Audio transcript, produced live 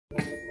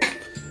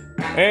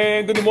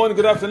And good morning,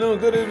 good afternoon,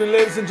 good evening,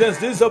 ladies and gents.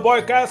 This is your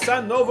boy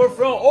Casanova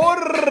from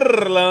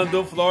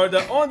Orlando,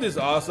 Florida, on this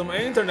awesome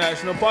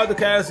international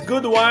podcast,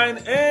 Good Wine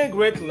and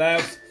Great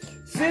Laughs,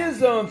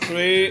 Season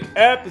 3,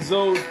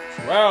 Episode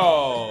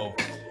 12.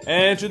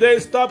 And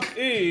today's topic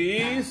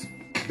is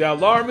the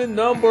alarming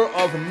number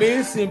of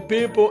missing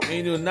people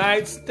in the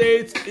United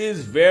States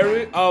is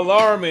very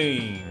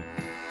alarming.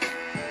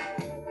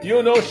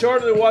 You know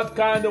shortly what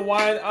kind of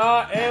wine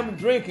I am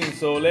drinking.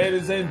 So,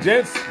 ladies and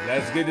gents,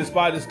 let's get this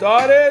party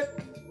started.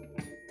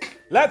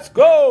 Let's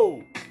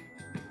go!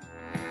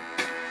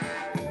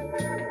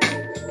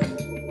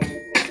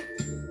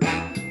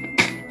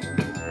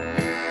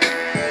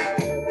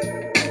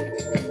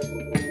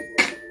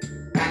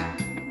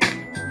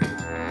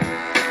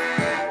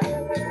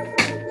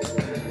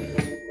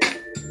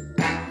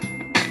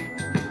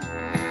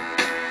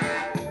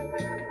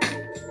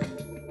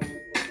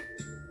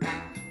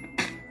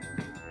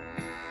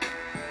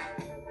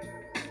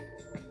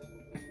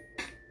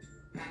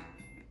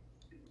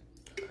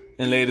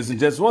 And ladies and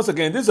gents, once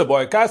again, this is your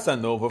boy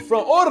Casanova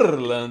from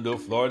Orlando,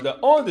 Florida,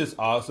 on this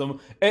awesome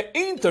and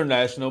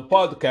international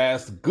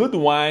podcast, Good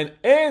Wine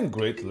and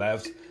Great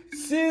Laughs,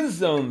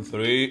 Season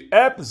 3,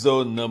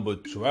 Episode number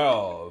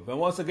 12. And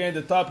once again,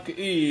 the topic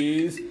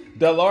is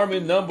the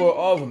alarming number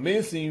of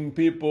missing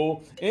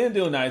people in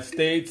the United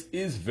States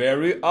is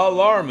very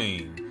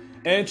alarming.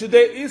 And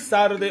today is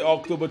Saturday,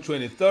 October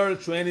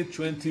 23rd,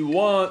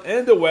 2021,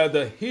 and the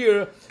weather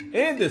here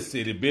in the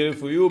city,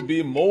 beautiful, will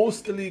be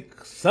mostly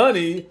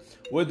sunny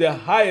with the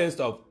highest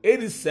of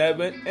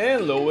 87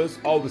 and lowest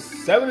of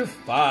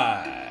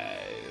 75.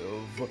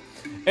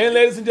 And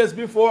ladies and gents,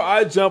 before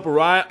I jump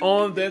right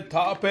on the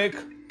topic,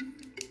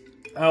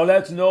 I'll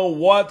let you know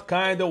what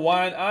kind of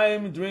wine I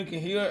am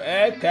drinking here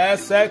at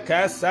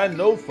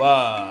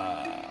Casanova.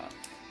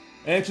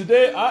 And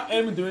today I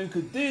am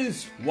drinking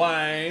this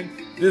wine.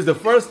 This is the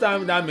first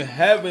time that I'm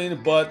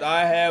having, but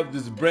I have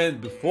this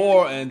brand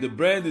before, and the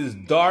brand is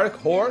Dark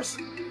Horse.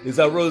 It's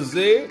a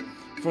rosé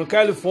from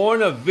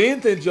California,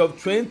 vintage of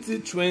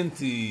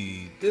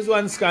 2020. This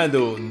one's kind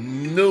of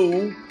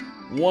new,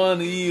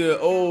 1 year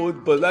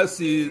old, but let's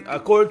see.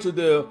 According to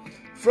the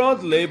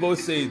front label, it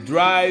says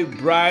dry,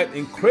 bright,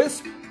 and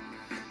crisp.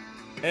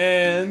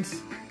 And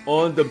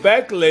on the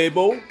back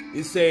label,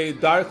 it says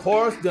Dark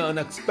Horse, the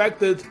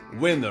unexpected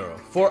winner.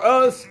 For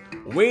us,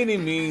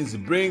 winning means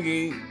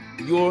bringing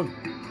your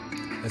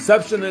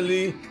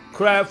exceptionally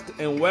crafted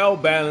and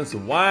well-balanced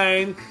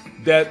wine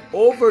that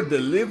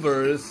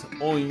over-delivers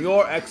on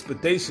your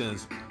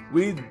expectations.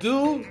 We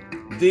do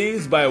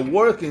this by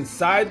working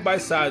side by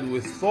side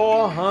with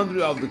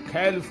 400 of the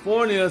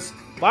California's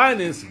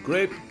finest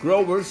grape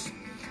growers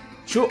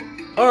to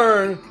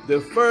earn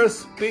the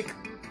first pick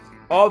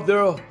of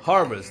their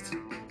harvest.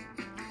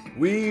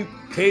 We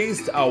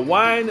taste a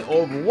wine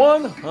over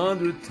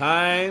 100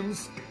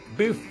 times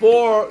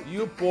before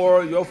you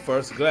pour your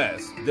first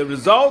glass. The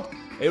result?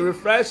 A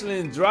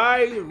refreshing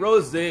dry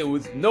rosé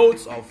with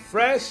notes of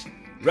fresh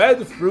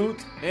red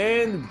fruit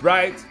and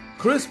bright,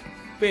 crisp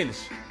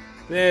finish.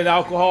 And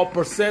alcohol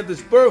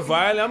percentage per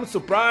vial, I'm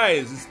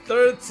surprised, it's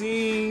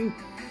 13%.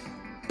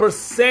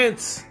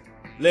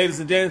 Ladies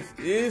and gents,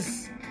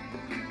 is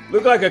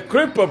look like a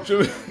creep up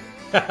to me.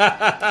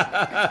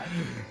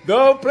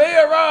 Don't play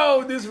around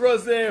with this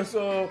rosé.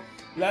 So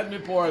let me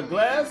pour a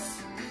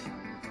glass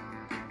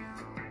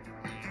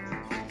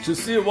to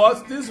see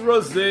what this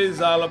rosé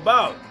is all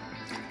about.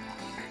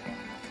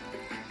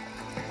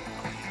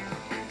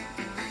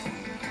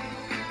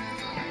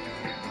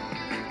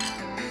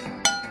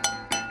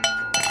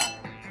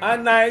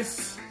 And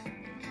nice.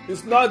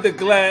 It's not the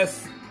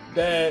glass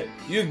that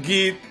you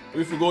get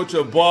if you go to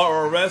a bar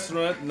or a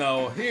restaurant.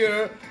 Now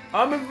here,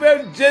 I'm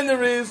very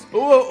generous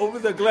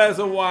with a glass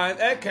of wine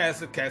at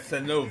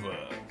Casanova.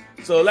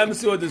 So let me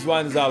see what this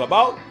wine is all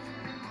about.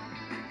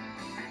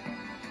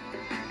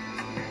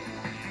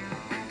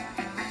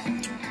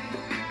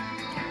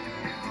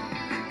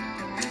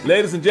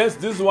 Ladies and gents,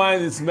 this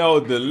wine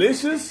smells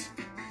delicious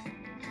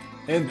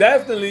and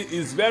definitely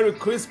is very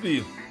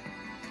crispy.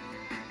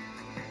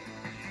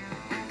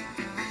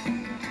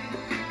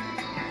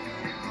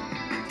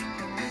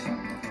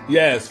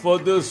 Yes, for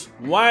those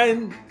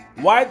white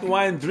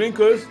wine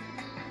drinkers,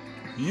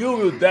 you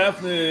will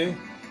definitely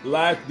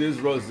like this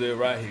rosé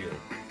right here.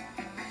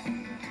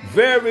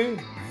 Very,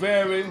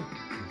 very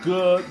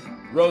good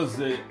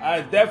rosé.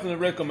 I definitely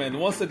recommend.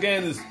 Once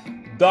again, it's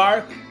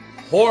Dark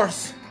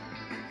Horse.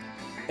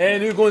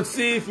 And you're going to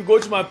see, if you go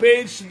to my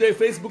page, today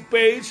Facebook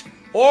page,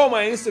 or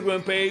my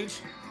Instagram page,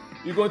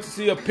 you're going to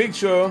see a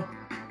picture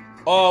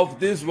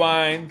of this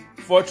wine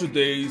for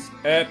today's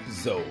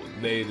episode,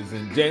 ladies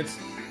and gents.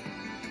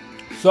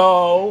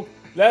 So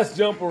let's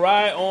jump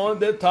right on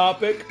the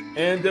topic.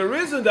 And the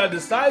reason that I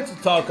decided to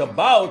talk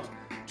about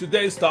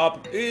today's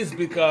topic is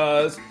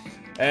because,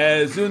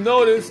 as you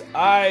notice,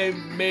 I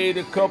made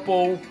a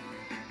couple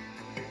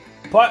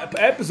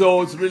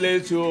episodes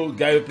related to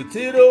Gabby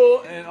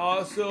Petito and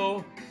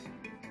also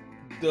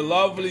the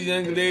lovely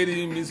young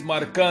lady, Miss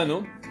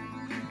Marcano,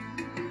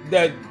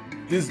 that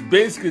this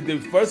basically,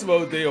 first of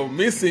all, they are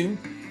missing,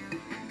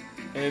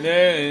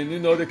 and you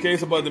know the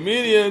case about the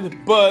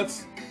million,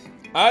 but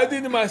I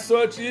did my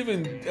search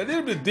even a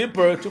little bit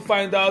deeper to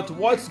find out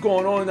what's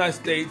going on in the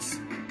United States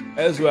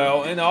as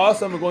well. And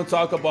also I'm going to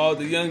talk about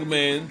the young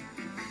man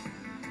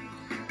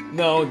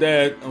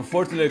that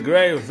unfortunately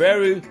Gray, a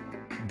very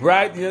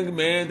bright young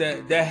man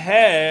that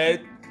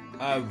had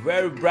a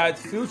very bright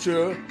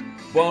future,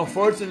 but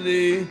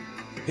unfortunately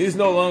he's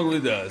no longer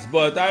with us.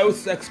 But I will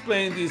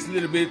explain this a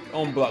little bit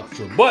on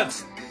Blockchain.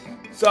 But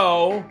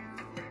so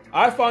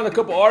I found a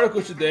couple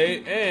articles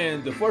today,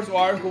 and the first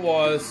article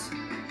was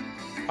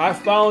I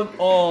found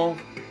on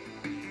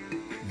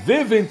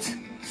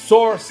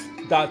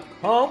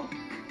vivintsource.com,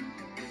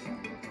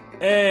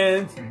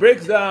 and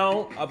breaks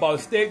down about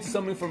states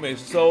some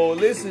information. So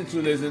listen.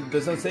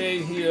 Does not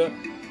say here.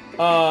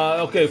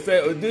 Okay,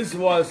 this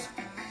was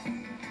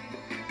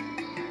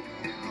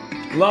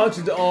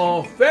launched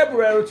on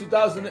February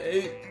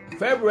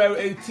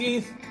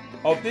 18th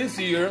of this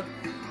year,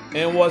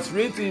 and was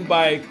written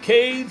by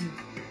Cade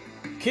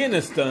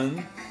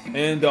Kiniston.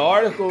 And the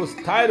article's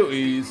title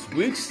is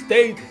 "Which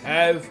State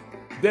Have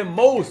the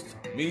Most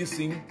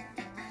Missing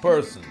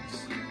Persons?"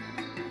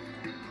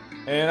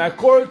 And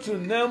according to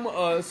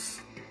NamUs,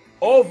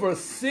 over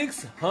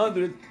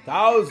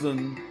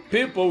 600,000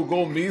 people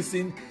go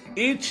missing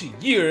each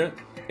year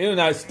in the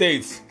United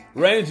States,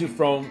 ranging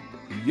from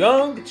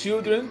young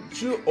children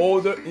to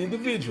older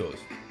individuals.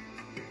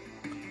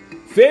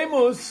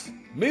 Famous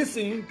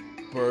missing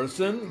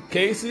person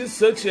cases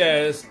such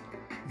as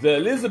the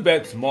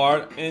Elizabeth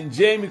Smart and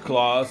Jamie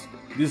Claus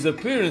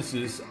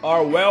disappearances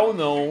are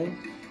well-known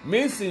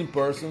missing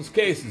persons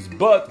cases,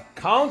 but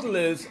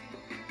countless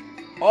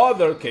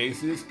other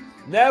cases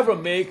never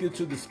make it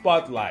to the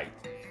spotlight.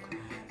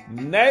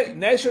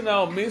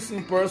 National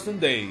Missing Person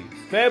Day,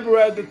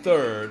 February the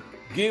 3rd,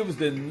 gives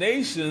the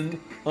nation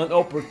an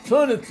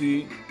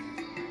opportunity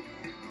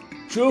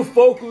to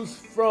focus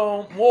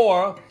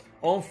more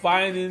on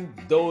finding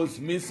those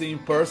missing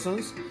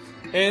persons,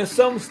 and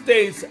some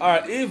states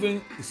are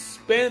even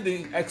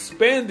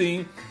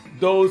expanding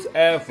those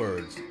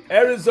efforts.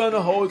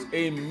 Arizona holds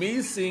a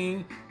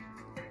Missing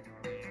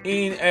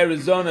in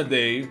Arizona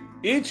Day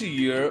each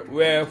year,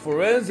 where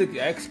forensic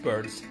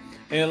experts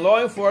and law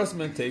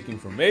enforcement take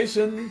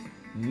information,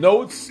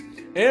 notes,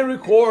 and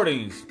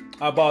recordings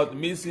about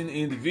missing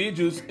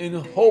individuals in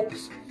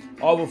hopes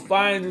of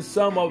finding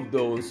some of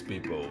those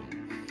people.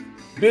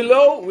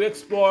 Below, we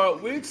explore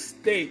which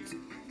states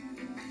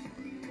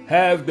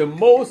have the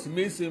most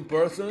missing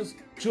persons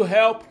to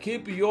help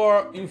keep you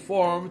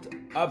informed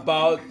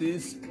about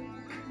this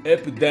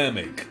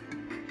epidemic.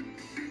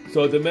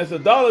 So the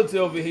methodology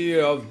over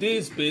here of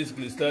this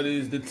basically study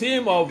is the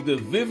team of the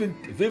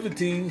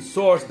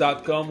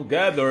vivintsource.com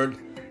gathered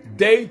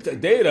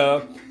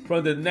data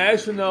from the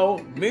National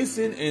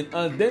Missing and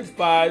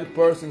Unidentified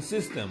Person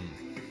System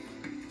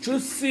to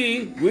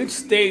see which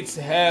states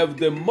have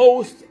the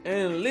most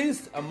and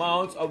least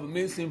amounts of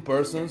missing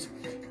persons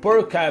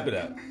per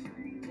capita.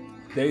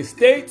 The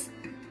state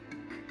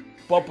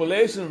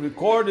population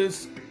recorded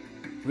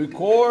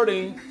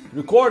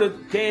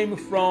came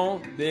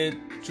from the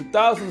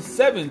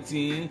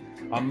 2017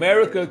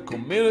 American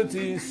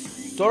Community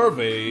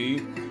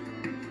Survey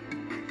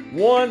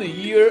 1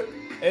 year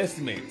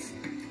estimates.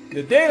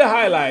 The data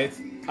highlights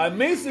a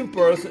missing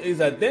person is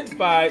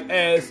identified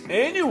as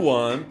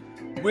anyone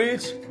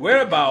which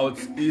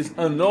whereabouts is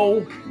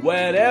unknown,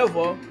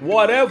 whatever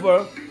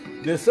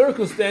the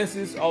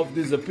circumstances of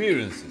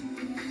disappearance.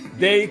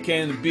 They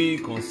can be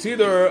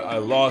considered a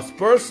lost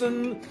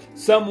person,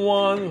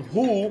 someone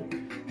who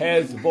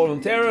has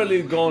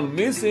voluntarily gone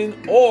missing,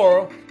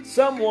 or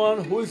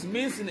someone who is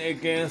missing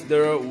against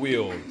their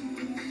will.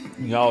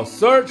 In our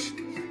search,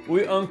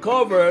 we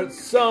uncovered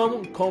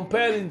some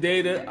compelling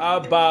data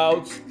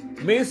about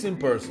missing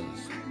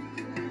persons.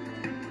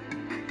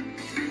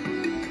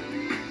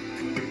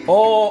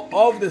 All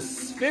of the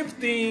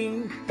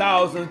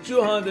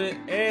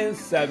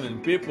 15,207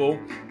 people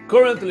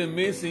currently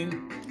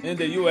missing in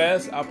the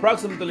U.S.,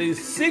 approximately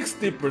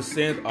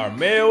 60% are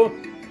male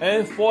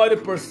and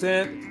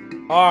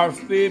 40% are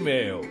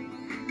female.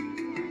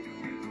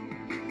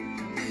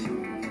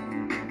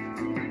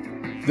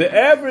 The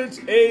average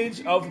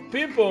age of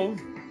people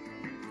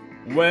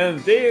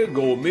when they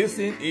go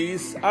missing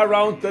is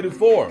around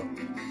 34.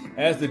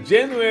 As of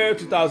January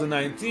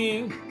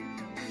 2019,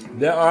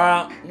 there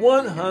are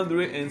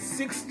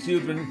 106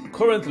 children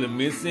currently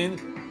missing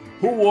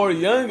who were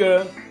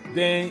younger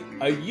than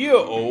a year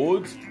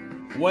old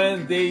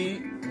when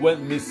they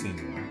went missing.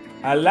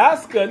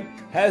 Alaska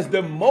has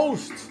the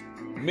most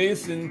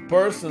missing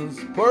persons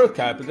per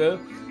capita,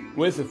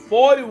 with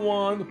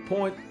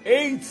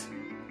 41.8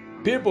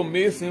 people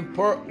missing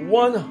per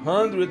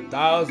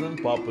 100,000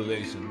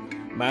 population.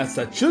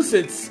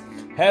 Massachusetts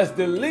has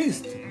the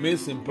least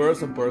missing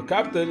person per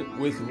capita,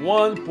 with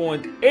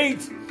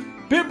 1.8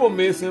 people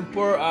missing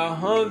per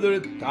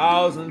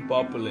 100,000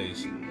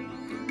 population.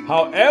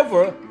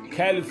 However,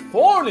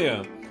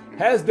 California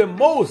has the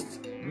most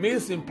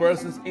missing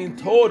persons in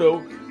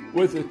total,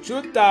 with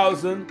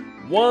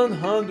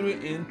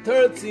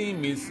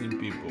 2,113 missing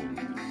people.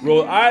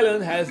 Rhode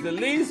Island has the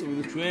least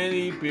with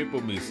 20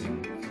 people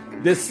missing.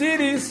 The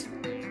cities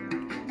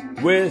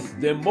with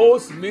the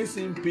most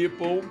missing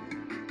people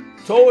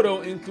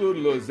total include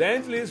Los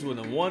Angeles with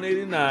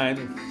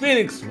 189,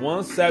 Phoenix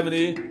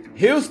 170,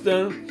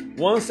 Houston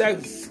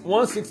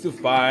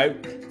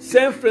 165,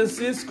 San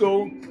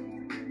Francisco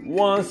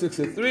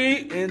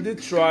 163, and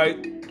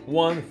Detroit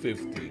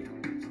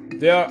 150.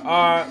 There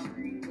are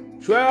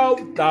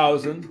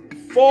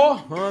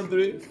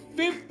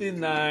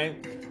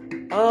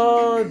 12,459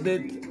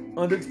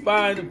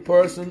 unidentified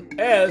persons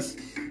as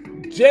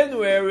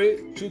January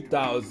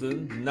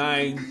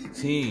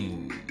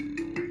 2019.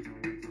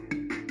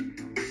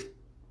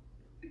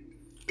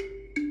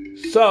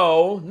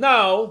 So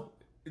now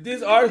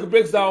this article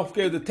breaks down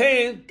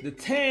the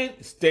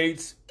 10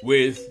 states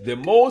with the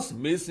most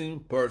missing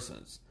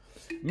persons.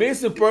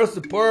 Missing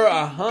persons per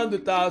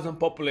 100,000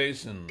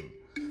 population.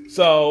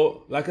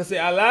 So, like I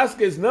said,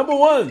 Alaska is number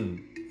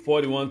 1,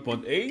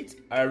 41.8.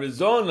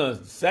 Arizona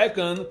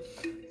second,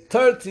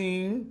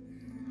 13.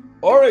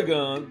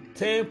 Oregon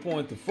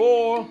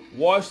 10.4.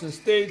 Washington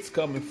State's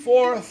coming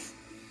fourth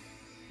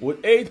with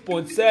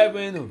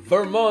 8.7.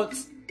 Vermont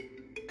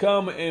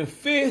coming in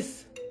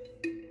fifth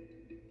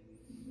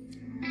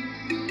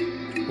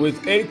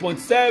with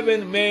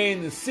 8.7,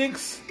 Maine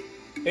 6,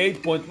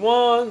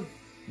 8.1,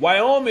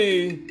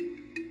 Wyoming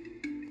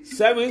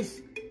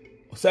 7th,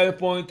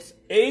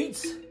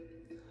 7.8,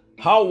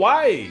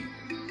 Hawaii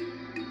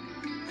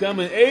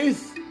coming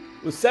 8th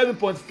with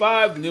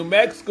 7.5, New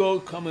Mexico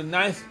coming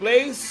 9th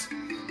place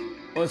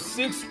on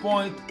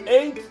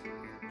 6.8,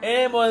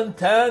 and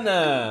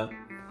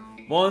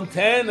Montana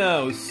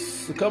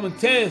was coming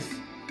 10th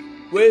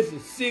with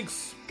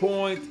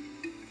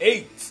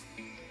 6.8.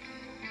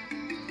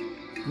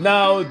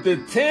 Now, the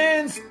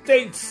 10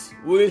 states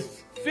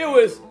with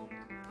fewest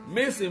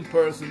missing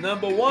persons.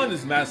 Number 1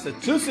 is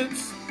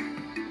Massachusetts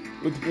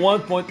with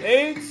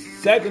 1.8.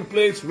 Second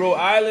place, Rhode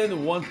Island,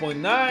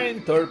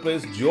 1.9. Third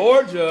place,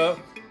 Georgia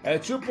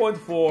at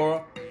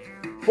 2.4.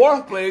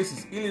 Fourth place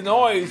is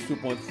Illinois,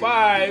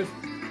 2.5.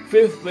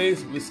 Fifth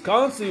place,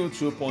 Wisconsin with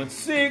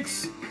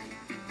 2.6.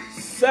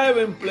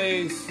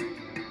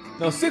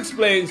 Sixth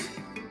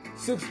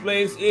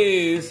place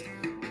is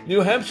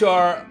New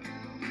Hampshire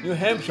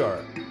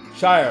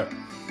Shire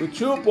with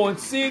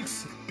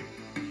 2.6.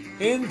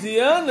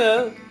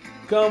 Indiana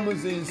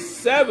comes in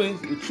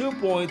 7th with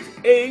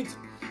 2.8.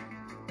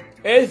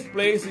 8th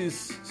place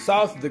is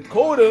South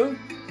Dakota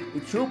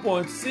with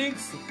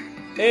 2.6.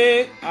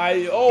 And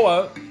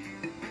Iowa,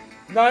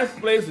 9th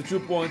place with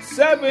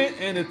 2.7.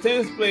 And the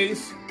 10th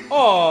place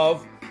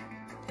of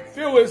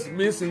fewest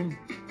missing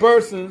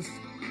persons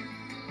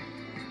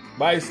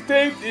by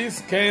state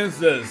is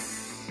Kansas.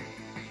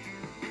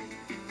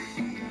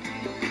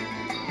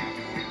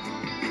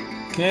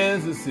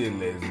 Kansas City,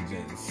 ladies and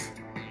gents.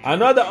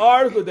 Another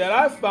article that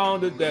I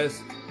found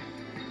that's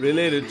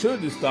related to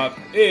this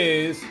topic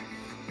is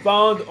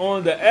found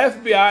on the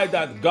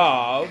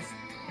FBI.gov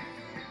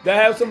that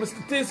have some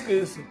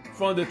statistics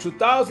from the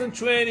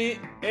 2020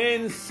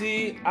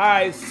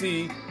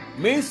 NCIC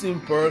missing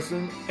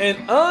person and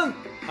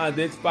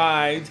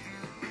unidentified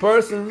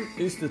person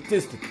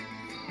statistic.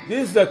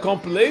 This is a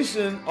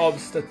compilation of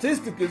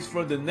statistics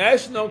from the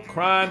National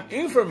Crime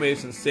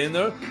Information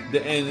Center, the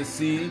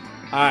NCIC.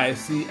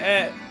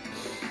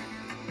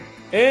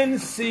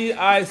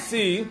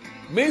 NCIC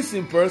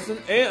missing person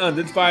and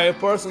unidentified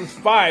persons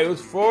files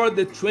for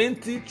the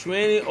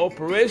 2020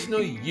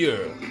 operational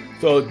year.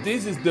 So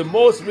this is the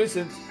most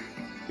recent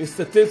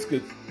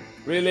statistic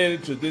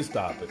related to this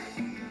topic.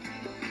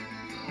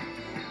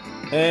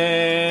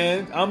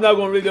 And I'm not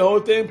going to read the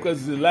whole thing because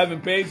it's 11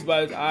 pages,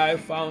 but I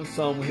found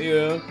some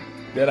here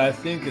that I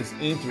think is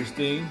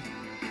interesting.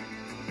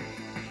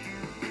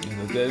 In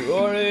the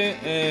category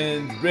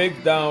and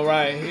break down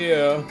right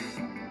here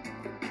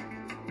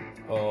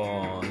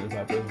on if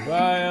I press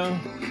file.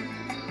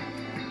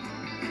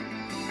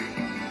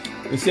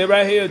 It says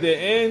right here the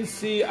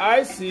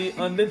NCIC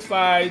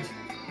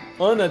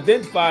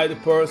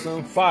unidentified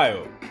person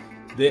file.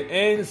 The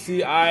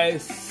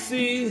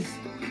NCIC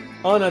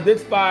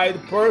unidentified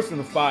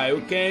person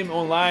file came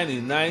online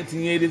in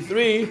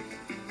 1983.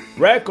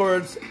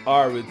 Records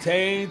are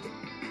retained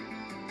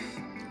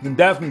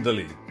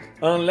indefinitely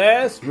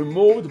unless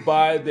removed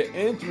by the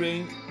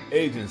entering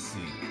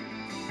agency.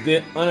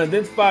 The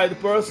unidentified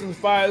person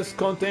files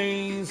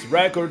contains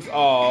records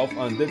of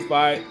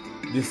unidentified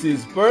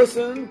deceased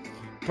person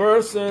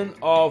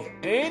of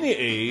any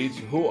age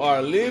who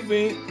are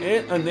living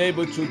and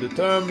unable to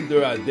determine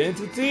their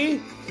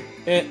identity,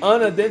 and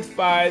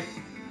unidentified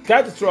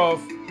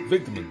catastrophe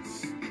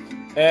victims.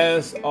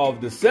 As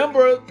of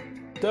December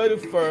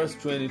 31st,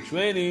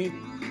 2020,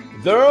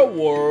 there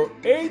were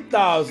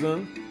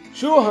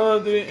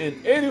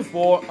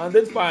 8,284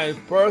 unidentified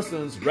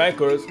persons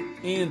records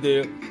in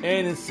the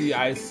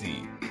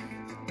NCIC.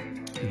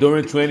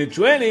 During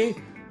 2020,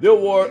 there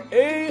were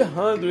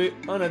 800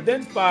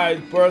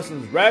 unidentified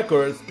persons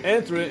records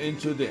entered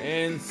into the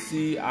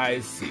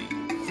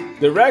NCIC.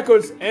 The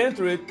records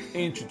entered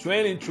into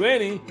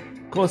 2020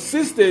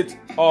 consisted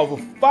of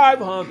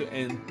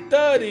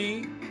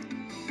 530,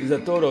 is a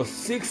total of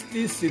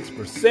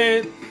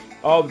 66%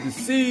 of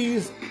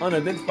deceased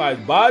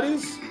unidentified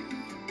bodies,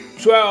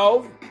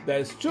 12,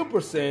 that's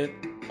 2%,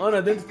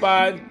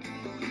 unidentified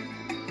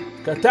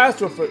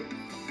catastrophic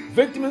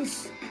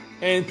victims,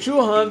 and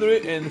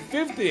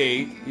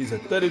 258 is a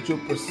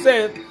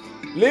 32%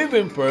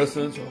 living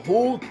persons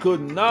who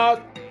could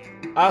not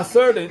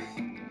ascertain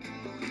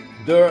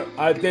their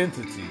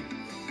identity.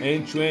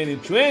 In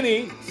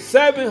 2020,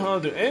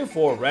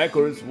 704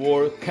 records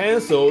were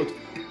canceled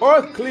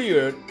or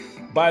cleared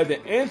by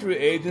the entry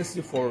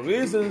agency for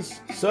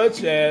reasons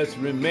such as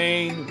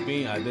remain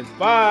being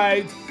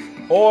identified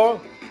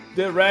or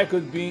the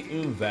record being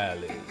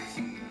invalid.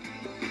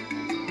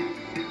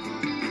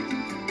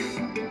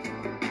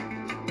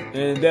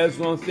 And that's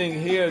one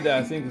thing here that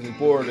I think is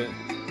important,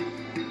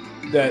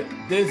 that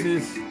this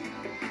is,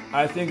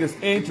 I think is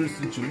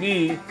interesting to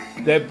me,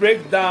 that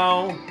break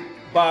down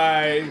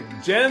by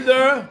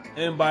gender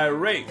and by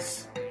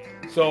race.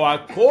 So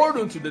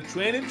according to the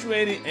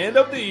 2020 end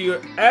of the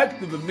year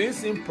active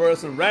missing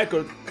person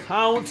record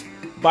count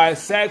by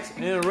sex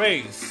and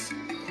race.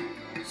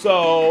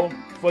 So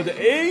for the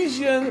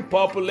Asian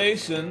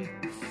population,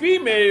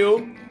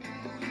 female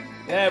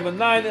have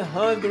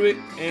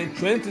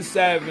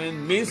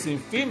 927 missing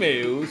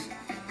females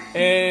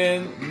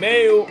and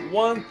male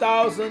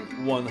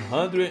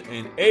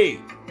 1,108.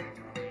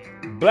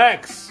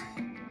 Blacks,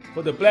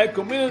 for the black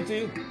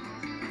community,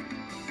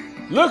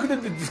 look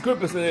at the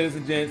discrepancy, ladies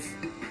and gents.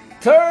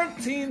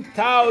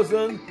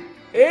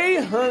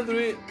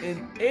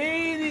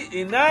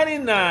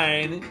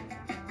 13,899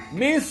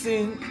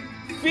 missing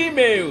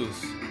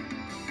females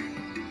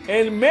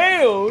and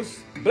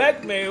males,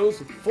 black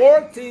males,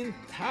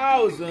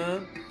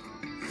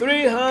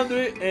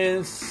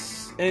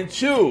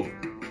 14,302.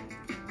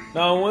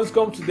 Now, when it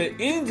comes to the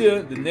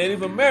India, the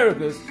Native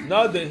Americans,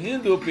 not the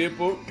Hindu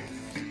people,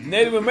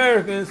 Native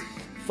Americans,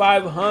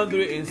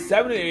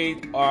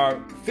 578 are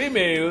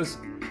females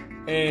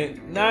and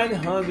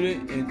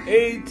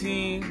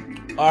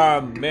 918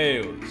 are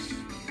males.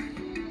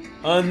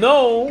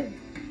 Unknown,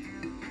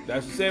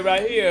 that's to say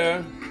right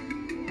here,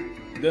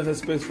 doesn't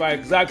specify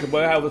exactly,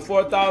 but I have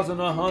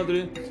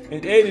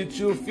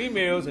 4,182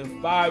 females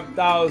and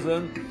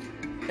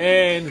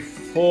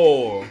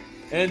 5,004.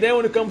 And then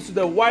when it comes to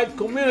the white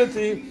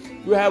community,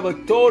 we have a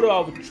total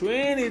of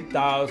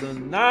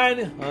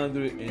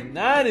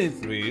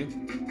 20,993.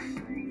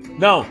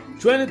 Now,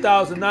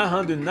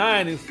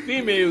 20,990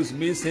 females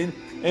missing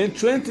and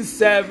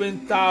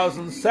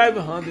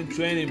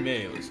 27,720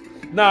 males.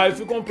 Now, if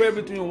you compare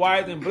between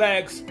white and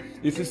blacks,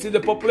 if you see the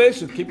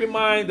population, keep in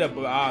mind that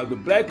the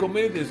black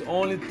community is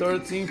only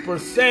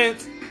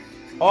 13%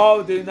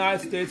 of the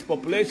United States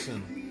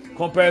population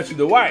compared to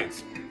the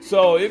whites.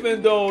 So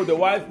even though the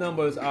white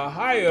numbers are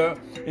higher,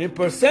 in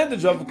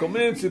percentage of the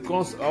community,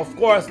 of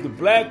course, the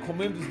black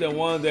community is the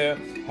one that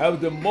have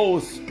the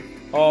most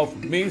of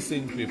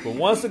missing people.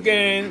 Once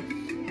again,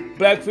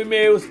 black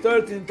females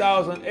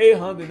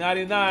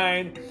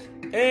 13,899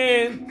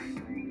 and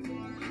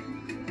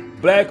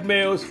black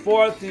males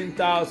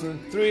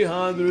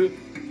 14,302,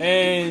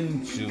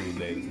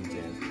 ladies and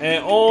gents.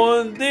 And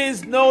on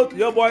this note,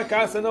 your boy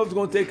Casanova is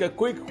going to take a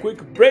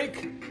quick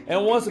break.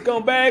 And once I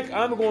come back,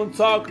 I'm going to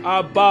talk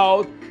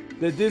about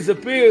the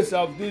disappearance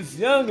of this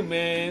young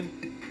man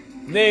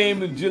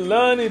named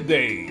Jelani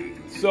Day.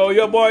 So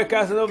your boy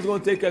Casanova is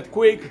going to take a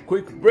quick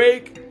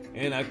break,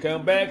 and I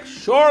come back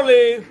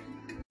shortly.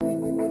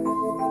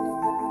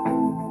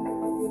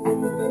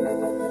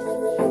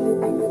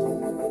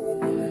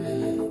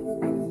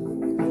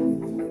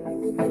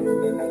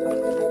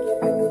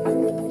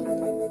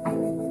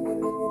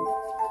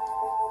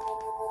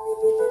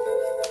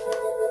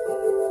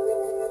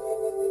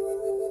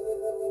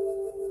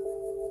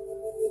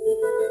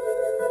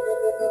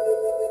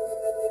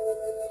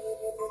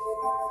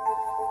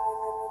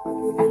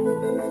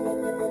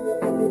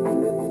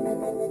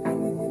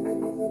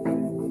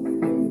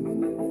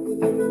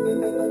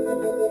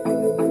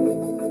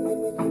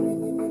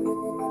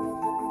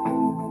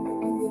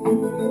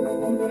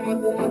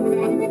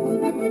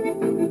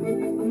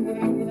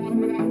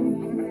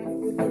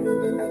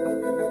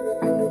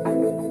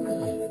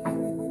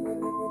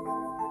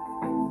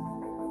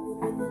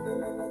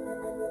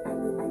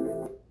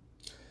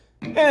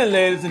 And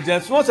ladies and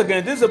gents, once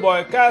again, this is your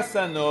boy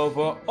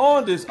Casanova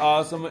on this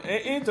awesome and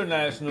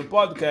international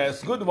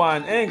podcast, Good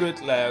Wine and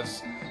Great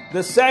Laughs,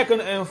 the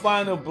second and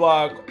final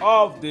block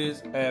of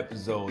this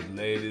episode,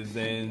 ladies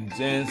and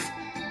gents.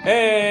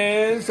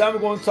 And so I'm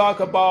going to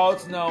talk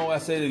about, now I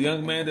say the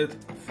young man that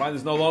I find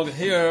is no longer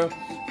here.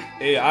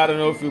 I don't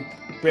know if you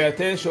pay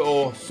attention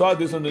or saw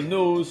this on the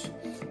news,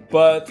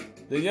 but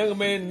the young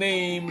man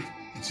named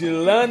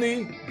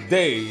Jelani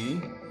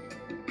Day.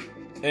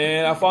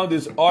 And I found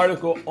this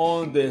article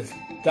on this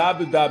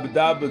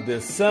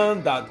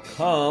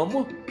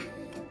www.thesun.com,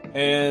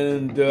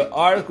 And the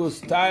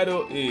article's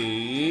title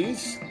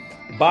is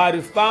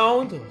Body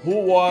Found,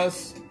 Who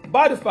Was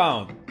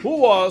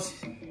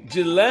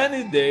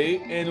Jelani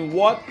Day and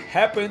What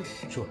Happened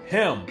to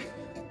Him.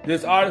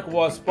 This article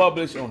was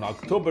published on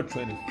October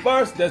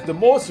 21st. That's the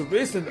most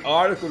recent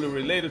article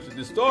related to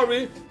the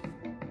story.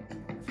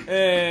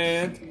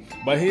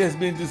 But he has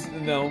been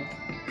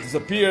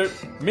disappeared,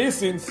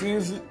 missing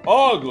since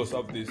August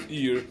of this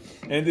year.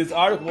 And this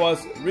article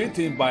was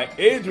written by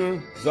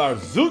Adrian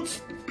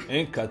Zarzut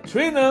and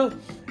Katrina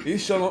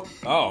Ishalon.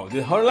 Oh,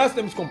 her last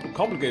name is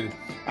complicated.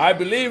 I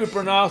believe it's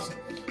pronounced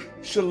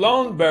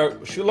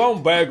Schlonberger,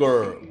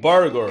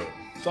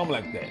 something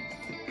like that.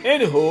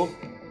 Anywho,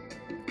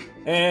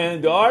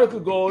 and the article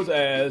goes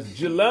as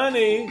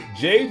Jelani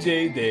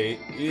J.J. Day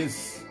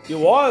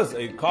was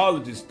a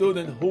college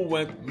student who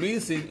went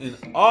missing in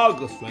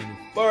August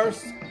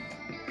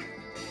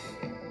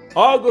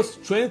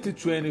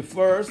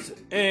 2021,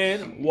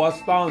 and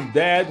was found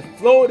dead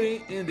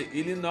floating in the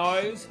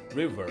Illinois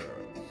River.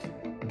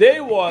 Day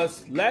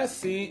was last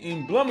seen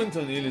in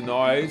Bloomington,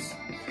 Illinois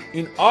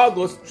in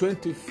August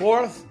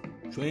 24th,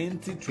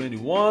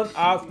 2021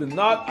 after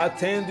not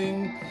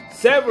attending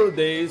several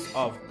days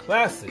of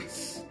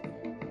classes.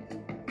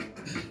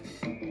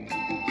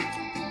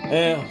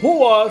 And who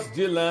was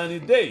Jelani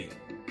Day?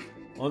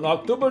 On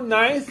October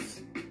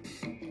 9th,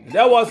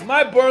 that was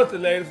my birthday,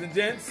 ladies and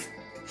gents,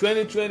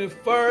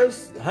 2021,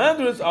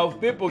 hundreds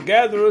of people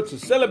gathered to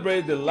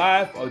celebrate the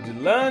life of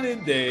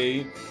Jelani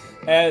Day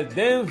at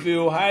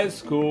Danville High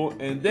School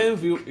in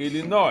Danville,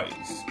 Illinois.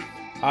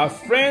 A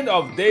friend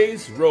of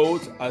Day's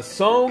wrote a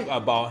song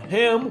about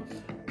him,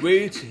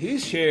 which he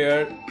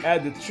shared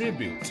at the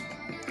tribute.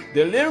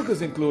 The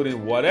lyrics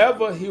including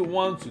whatever he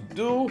wanted to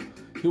do,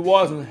 he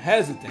wasn't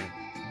hesitant,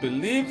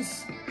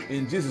 believes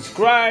in Jesus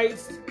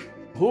Christ,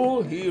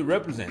 who he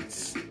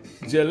represents.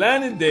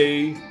 Jelani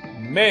Day,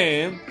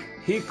 man,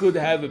 he could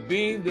have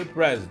been the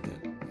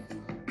president.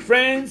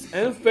 Friends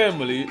and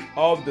family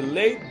of the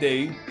late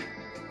Day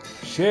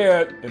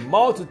shared a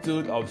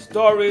multitude of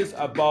stories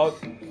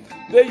about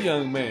the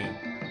young man.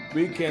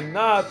 We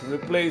cannot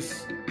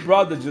replace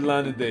Brother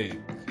Jelani Day,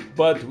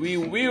 but we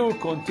will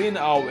continue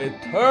our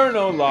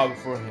eternal love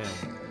for him,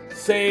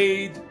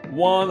 said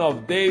one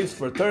of Day's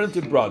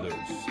fraternity brothers.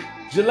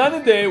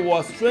 Jelani Day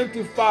was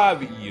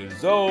 25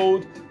 years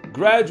old,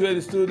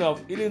 graduate student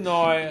of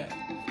Illinois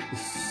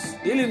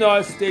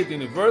State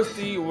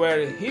University,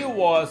 where he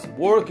was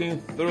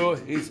working through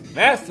his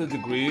master's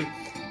degree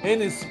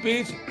in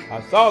speech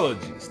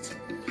pathologist.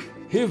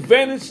 He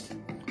vanished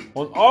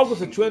on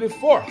August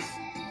 24th,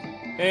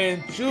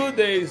 and 2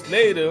 days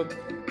later,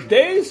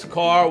 Day's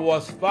car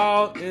was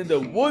found in the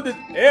wooded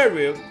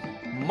area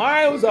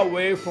miles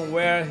away from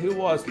where he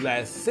was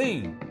last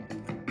seen.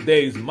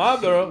 Day's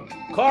mother,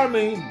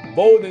 Carmen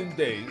Bowden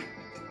Day,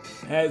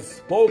 has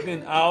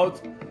spoken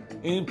out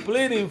in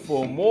pleading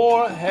for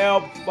more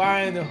help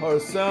finding her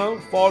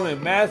son following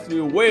a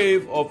massive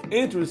wave of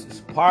interest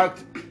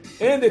sparked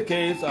in the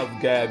case of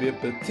Gabby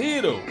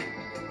Petito.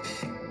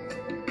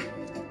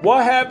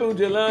 What happened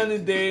to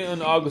Jelani Day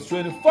on August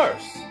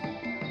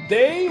 21st?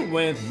 Day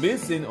went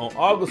missing on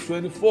August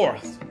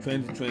 24th,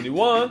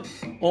 2021.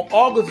 On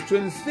August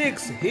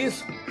 26th,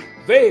 his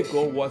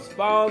vehicle was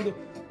found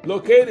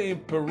located in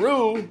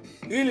Peru,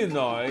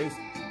 Illinois,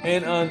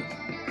 and an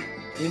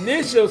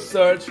initial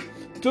search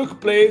took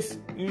place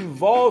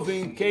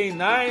involving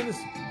canines,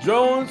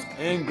 drones,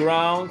 and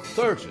ground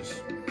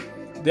searches.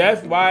 The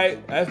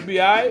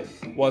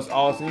FBI was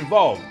also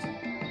involved.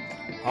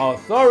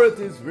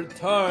 Authorities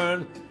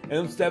returned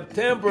on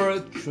September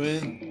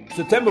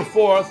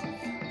 4th,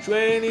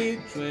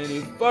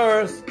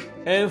 2021,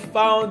 and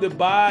found the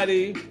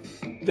body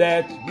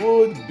that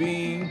would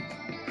be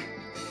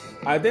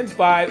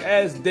identified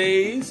as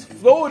Day's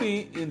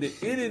floating in the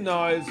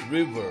Illinois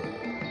River.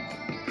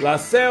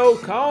 LaSalle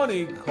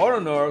County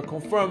coroner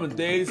confirmed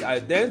Day's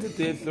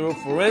identity through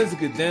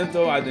forensic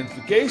dental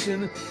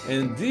identification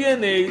and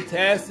DNA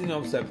testing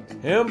on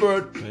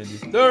September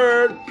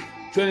 23rd,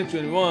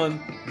 2021,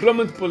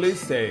 Bloomington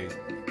police said.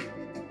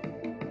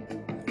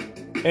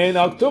 In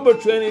October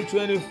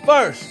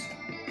 2021,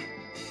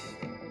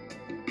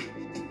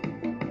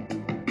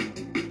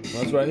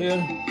 that's right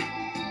here.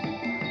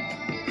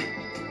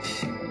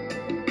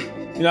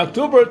 In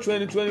October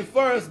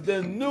 2021,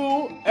 the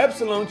new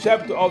Epsilon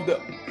chapter of the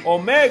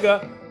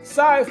Omega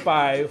Psi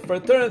Phi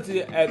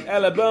fraternity at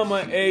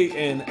Alabama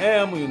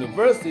A&M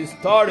University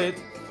started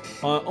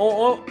an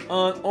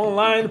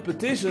online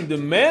petition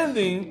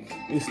demanding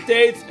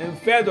states and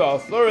federal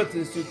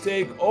authorities to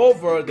take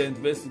over the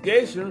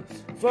investigation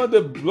from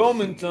the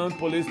Bloomington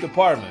Police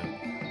Department.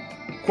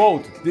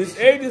 Quote, this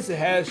agency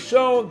has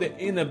shown the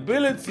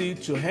inability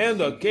to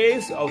handle a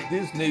case of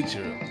this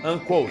nature,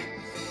 unquote.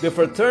 The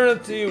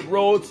fraternity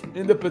wrote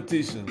in the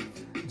petition,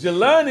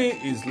 Jelani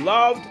is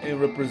loved and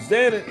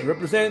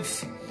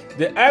represents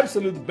the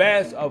absolute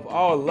best of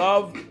our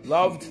loved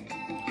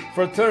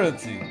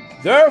fraternity.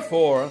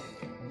 Therefore,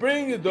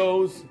 bring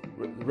those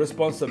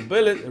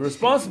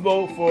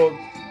responsible for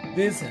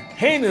this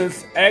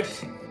heinous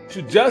act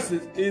to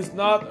justice is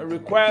not a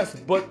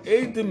request but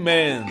a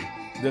demand,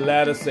 the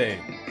letter say.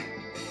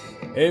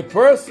 A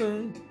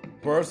persons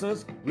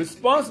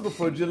responsible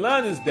for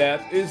Jelani's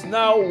death is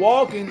now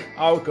walking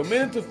our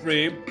community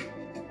free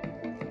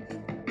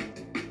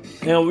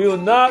and we will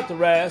not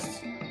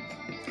rest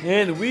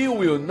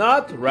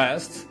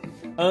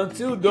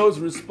until those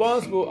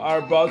responsible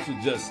are brought to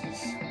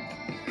justice.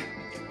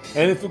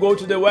 And if you go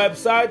to the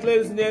website,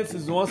 ladies and gents,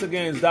 once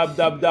again, it's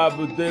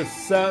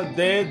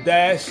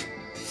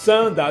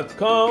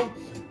www.thesun.com.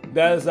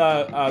 There's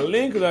a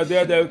link right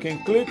there that you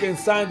can click and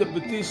sign the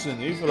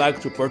petition if you like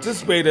to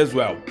participate as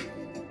well.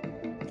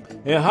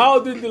 And how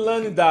did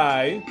Jelani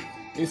die?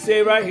 It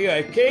says right here,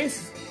 a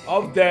case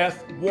of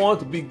death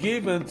won't be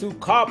given to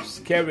cops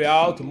carry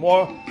out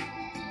more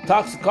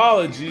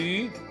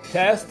toxicology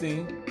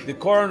testing, the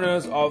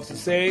coroner's office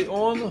said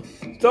on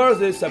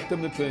Thursday,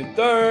 September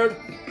 23rd.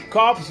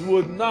 Cops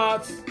would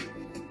not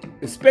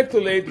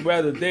speculate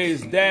whether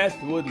Day's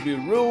death would be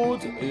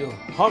ruled a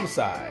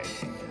homicide.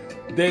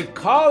 The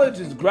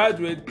college's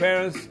graduate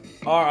parents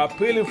are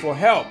appealing for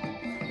help.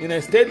 In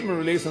a statement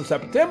released on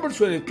September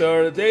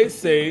 23rd, they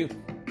say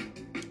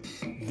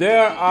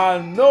there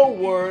are no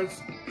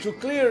words to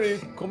clearly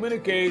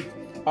communicate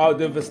our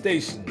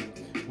devastation.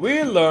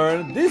 We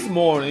learned this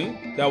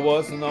morning, that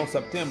was in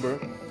September,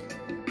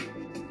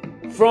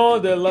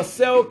 from the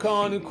LaSalle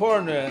County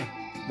coroner,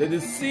 the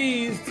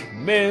deceased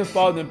man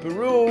found in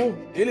Peru,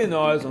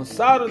 Illinois on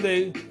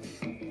Saturday,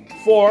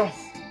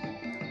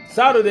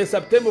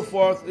 September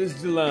 4th is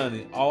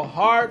Jelani. Our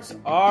hearts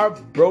are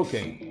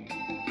broken.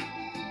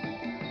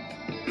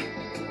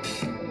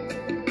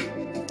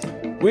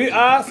 We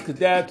ask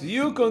that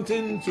you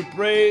continue to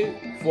pray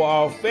for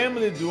our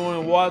family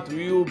during what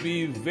will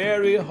be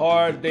very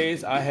hard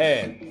days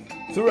ahead.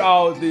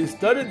 Throughout these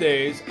 30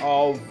 days,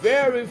 our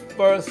very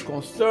first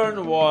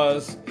concern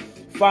was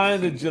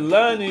finding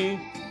Jelani,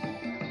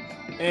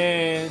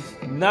 and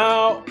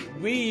now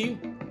we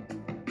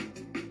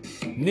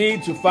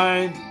need to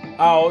find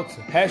out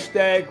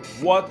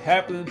 #what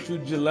happened to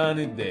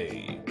Jelani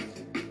Day.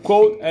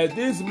 Quote, at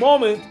this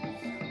moment,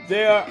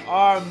 there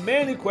are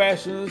many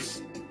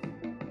questions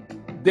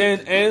than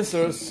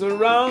answers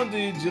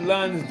surrounding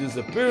Jelani's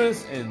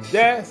disappearance and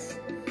death,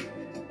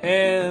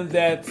 and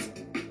that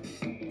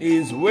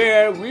is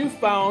where we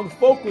found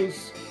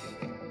focus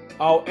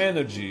our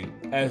energy.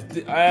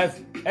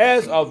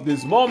 As of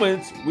this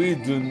moment, we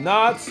do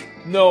not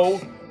know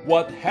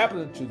what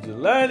happened to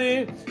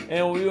Jelani,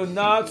 and we will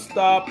not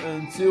stop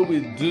until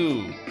we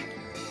do.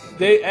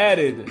 They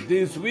added,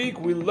 this week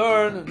we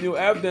learned new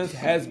evidence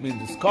has been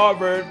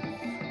discovered,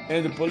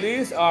 and the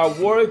police are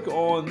working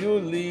on new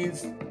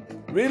leads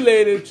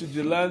related to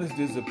Jelani's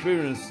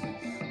disappearance.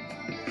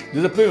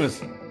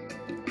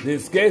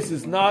 This case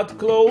is not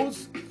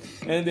closed,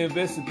 and the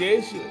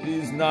investigation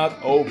is not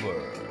over.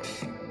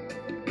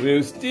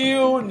 We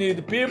still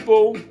need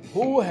people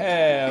who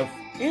have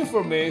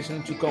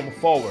information to come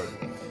forward.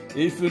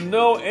 If you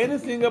know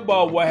anything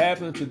about what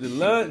happened to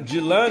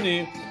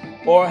Jelani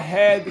or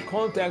had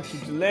contact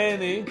with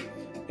Jelani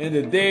in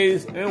the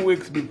days and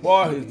weeks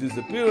before his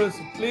disappearance,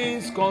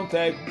 please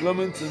contact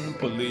Bloomington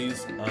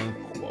Police,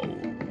 unquote.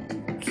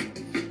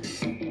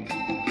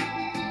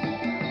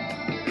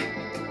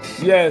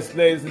 Yes,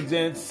 ladies and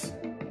gents,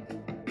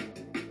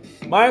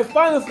 my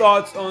final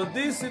thoughts on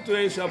this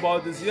situation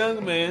about this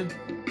young man,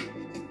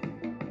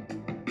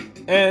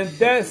 and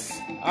that's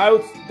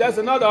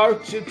another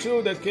article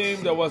too that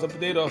was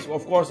updated,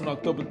 of course, on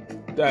October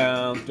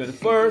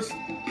 21st.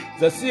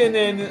 The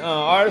CNN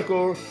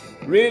article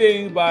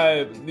reading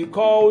by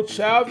Nicole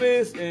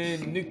Chavez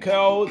and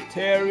Nicole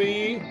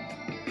Terry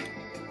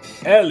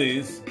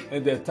Ellis,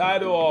 and the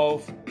title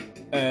of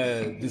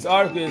this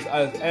article is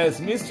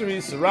as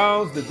mystery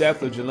surrounds the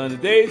death of Jelani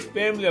Day's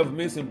family of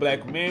missing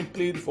black men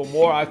plead for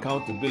more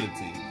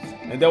accountability.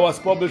 And that was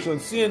published on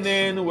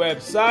CNN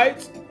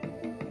website.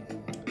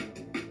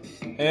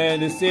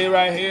 And they say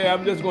right here,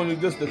 I'm just going to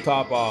just the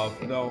top off,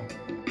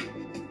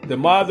 the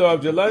mother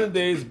of Jelani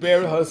Days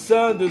buried her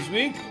son this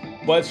week,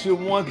 but she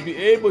won't be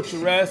able to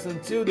rest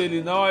until the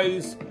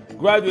Illinois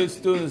graduate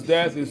student's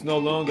death is no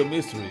longer a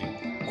mystery.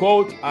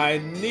 Quote, I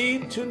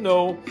need to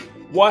know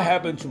what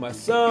happened to my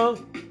son,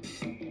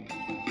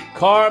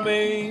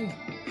 Carmen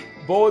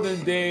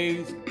Bolden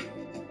Days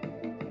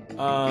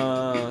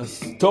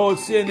told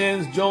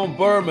CNN's John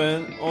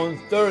Berman on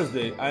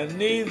Thursday. I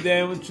need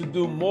them to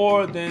do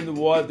more than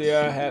what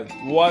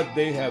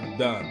they have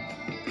done.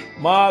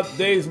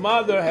 Day's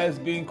mother has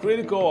been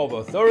critical of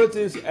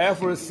authorities'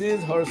 efforts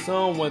since her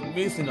son went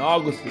missing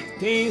August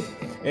 15th,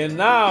 and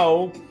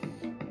now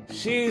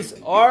she's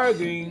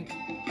arguing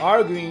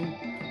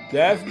the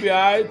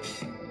FBI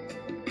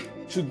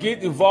to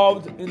get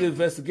involved in the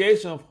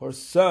investigation of her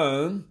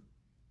son.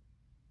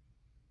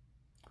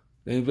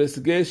 Let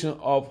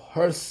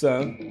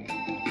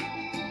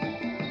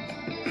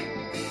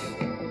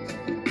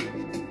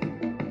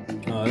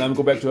me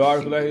go back to the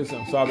article right here. So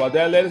I'm sorry about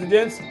that, ladies and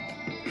gents.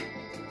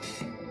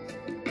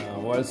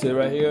 What I say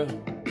right here?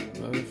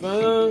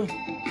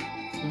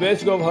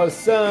 Investigation of her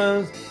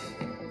son's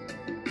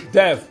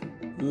death.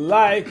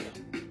 Like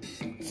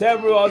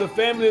several other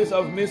families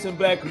of missing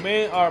black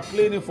men are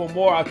pleading for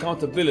more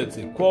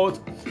accountability. Quote,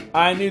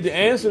 I need the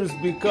answers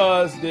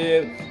because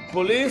the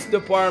police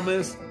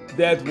departments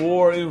that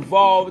were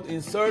involved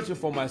in searching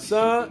for my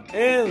son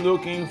and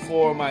looking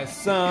for my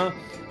son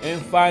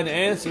and find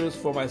answers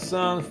for my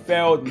son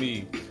failed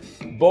me.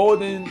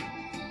 Bolden,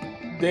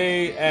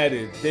 they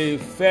added, they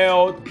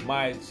failed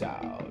my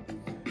child.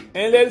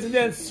 And ladies and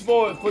gents,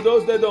 for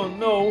those that don't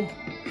know,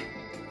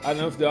 I don't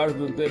know if the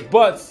article is there,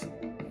 but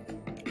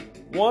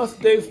once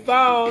they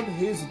found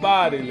his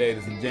body,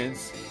 ladies and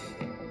gents,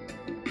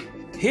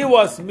 he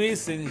was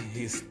missing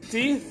his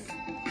teeth,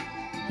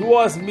 he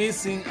was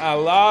missing a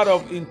lot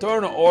of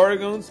internal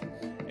organs,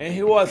 and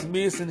he was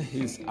missing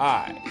his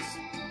eyes.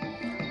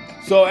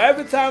 So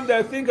every time that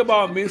I think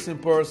about a missing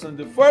person,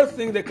 the first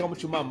thing that comes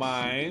to my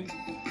mind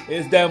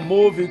is that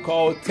movie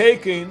called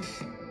Taken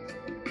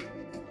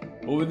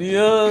with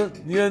Liam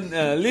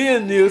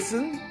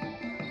Neeson.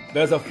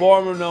 There's a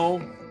former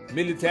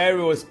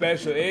military or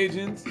special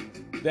agent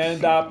that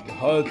ended up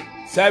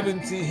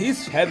he's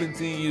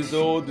 17 years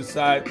old,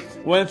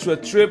 went to a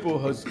trip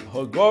with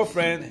her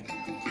girlfriend.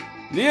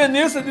 Liam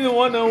Neeson didn't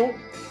want to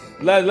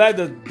let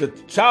the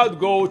child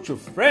go to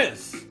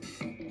France.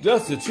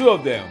 Just the two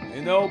of them,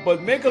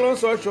 But make a long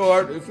story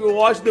short, if you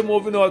watch the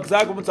movie, you know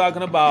exactly what I'm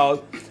talking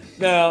about.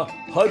 Now,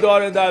 her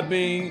daughter ended up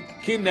being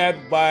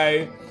kidnapped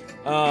by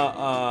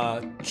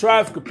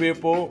traffic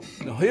people,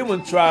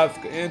 human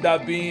traffic, ended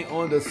up being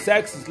on the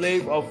sex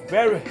slave of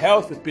very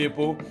healthy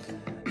people,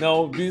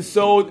 being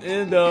sold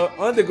in the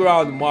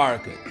underground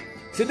market.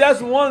 See,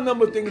 that's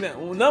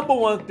number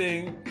one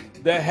thing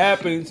that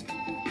happens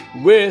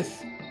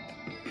with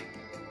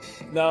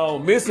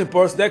missing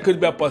person. That could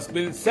be a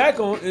possibility.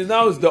 Second is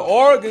the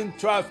organ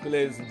traffic,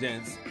 ladies and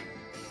gents,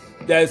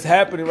 that's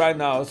happening right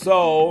now.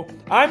 So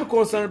I'm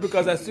concerned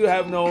because I still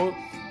have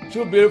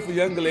two beautiful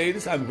young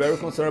ladies. I'm very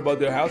concerned about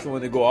their health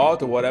when they go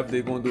out or whatever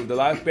they're going to do with their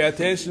life. Pay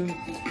attention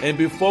and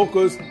be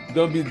focused.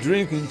 Don't be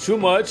drinking too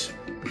much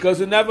because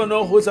you never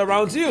know who's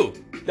around you.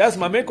 That's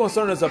my main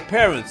concern as a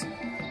parent.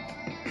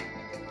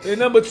 And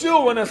number two,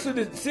 when I see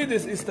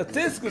these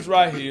statistics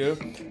right here,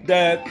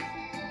 that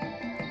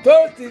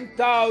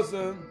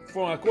 13,000,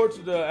 according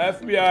to the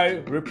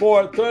FBI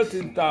report,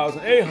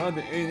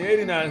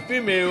 13,889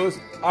 females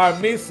are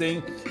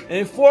missing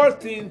and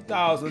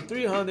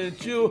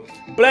 14,302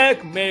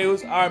 black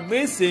males are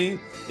missing.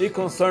 It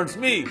concerns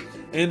me.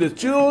 And the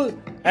two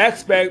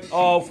aspects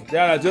of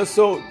that I just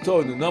told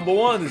you. Number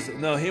one is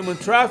human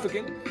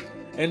trafficking,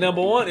 and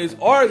number one is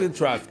organ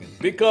trafficking.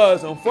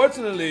 Because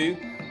unfortunately,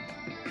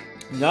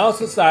 in our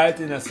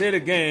society, and I say it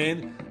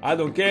again, I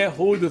don't care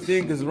who you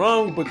think is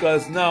wrong,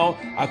 because now,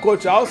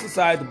 according to our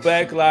society,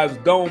 black lives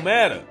don't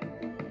matter.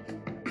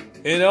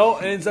 And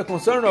it's a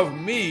concern of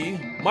me.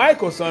 My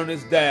concern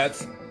is that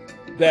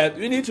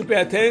you need to pay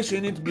attention,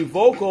 you need to be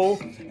vocal,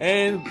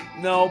 and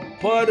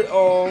put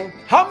on.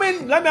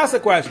 Let me ask a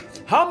question.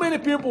 How many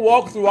people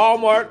walk through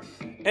Walmart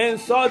and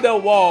saw the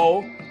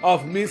wall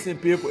of missing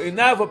people and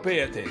never pay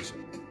attention?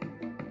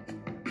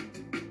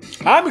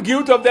 I'm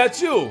guilty of that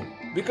too.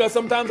 Because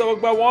sometimes I walk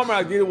by Walmart,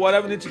 I get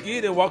whatever I need to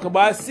get, and walking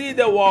by, I see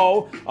the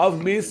wall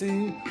of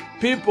missing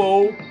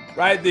people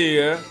right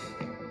there,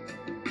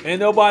 and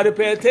nobody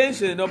pay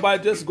attention,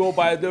 nobody just go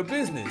by their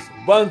business.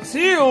 But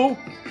until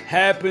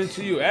happen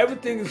to you,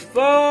 everything is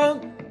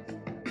fun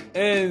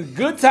and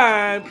good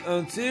time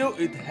until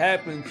it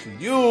happened to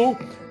you.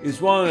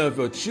 It's one of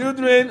your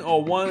children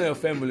or one of your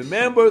family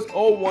members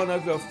or one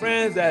of your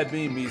friends that have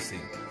been missing.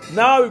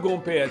 Now you're going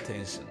to pay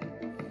attention.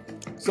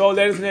 So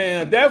ladies and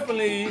gentlemen,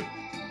 definitely,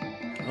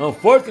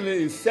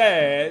 unfortunately, it's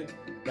sad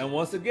that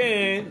once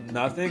again,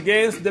 nothing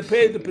against the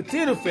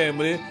Petito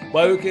family,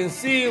 but you can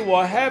see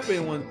what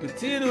happened when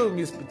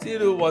Miss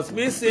Petito was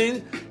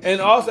missing,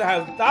 and also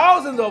have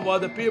thousands of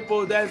other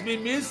people that's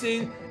been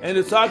missing and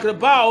they're talking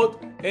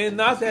about, and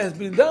nothing has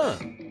been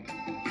done.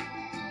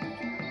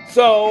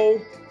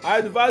 So I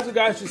advise you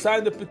guys to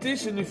sign the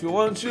petition if you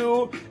want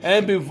to,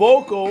 and be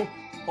vocal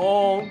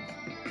on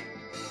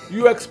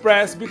you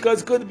express,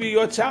 because it could be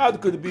your child,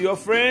 could be your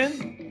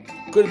friend,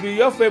 could be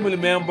your family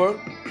member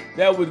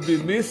that would be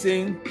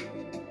missing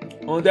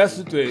on that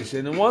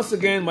situation. And once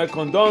again, my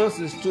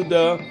condolences to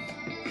the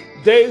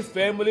Dave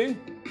family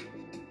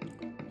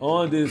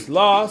on this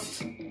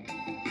loss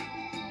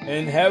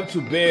and have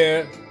to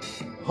bear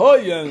her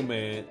young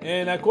man.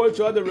 And according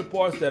to other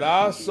reports that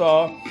I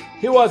saw,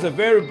 he was a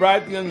very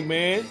bright young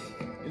man,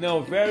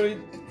 very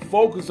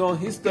focused on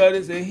his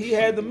studies, and he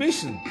had a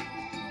mission.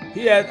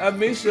 He had a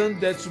mission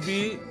that to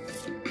be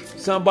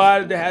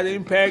somebody that had an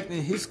impact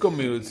in his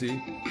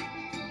community.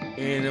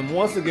 And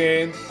once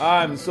again,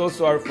 I'm so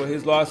sorry for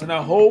his loss, and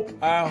I hope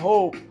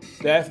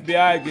the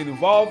FBI get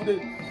involved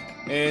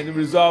and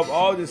resolve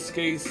all this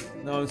case,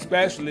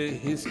 especially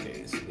his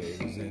case,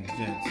 ladies and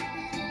gents.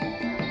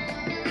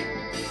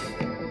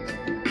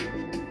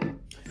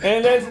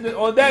 And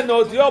on that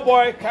note, your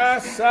boy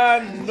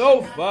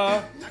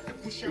Casanova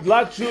would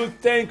like to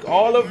thank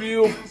all of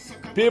you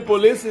people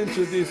listening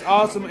to this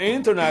awesome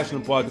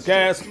international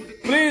podcast.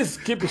 Please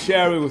keep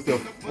sharing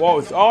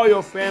with all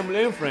your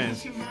family and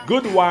friends.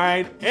 Good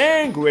wine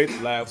and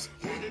great laughs.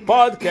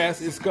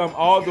 Podcast is come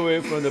all the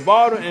way from the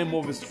bottom and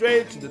move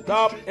straight to the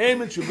top,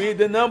 aiming to be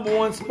the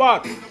 #1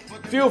 spot.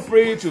 Feel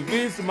free to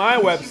visit my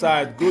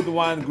website,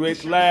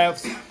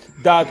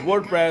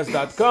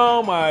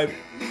 goodwinegreatlaughs.wordpress.com. My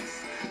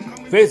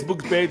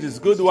Facebook page is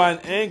Good Wine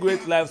and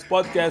Great Laughs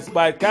Podcast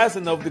by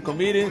Casanova the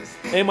Comedian,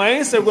 and my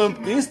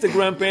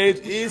Instagram page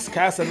is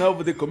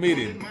Casanova the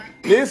Comedian.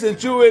 Listen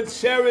to it,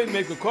 share it,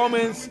 make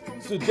comments,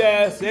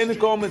 suggest any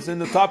comments in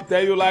the topic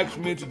that you like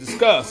for me to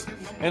discuss.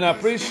 And I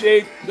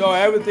appreciate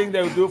everything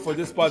that you do for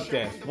this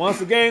podcast.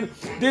 Once again,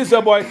 this is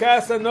your boy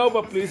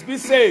Casanova. Please be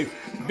safe,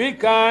 be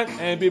kind,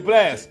 and be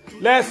blessed.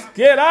 Let's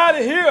get out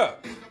of here.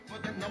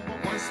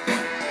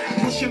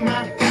 Pushing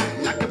my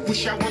back like a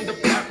push I on the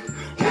block,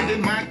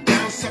 holding my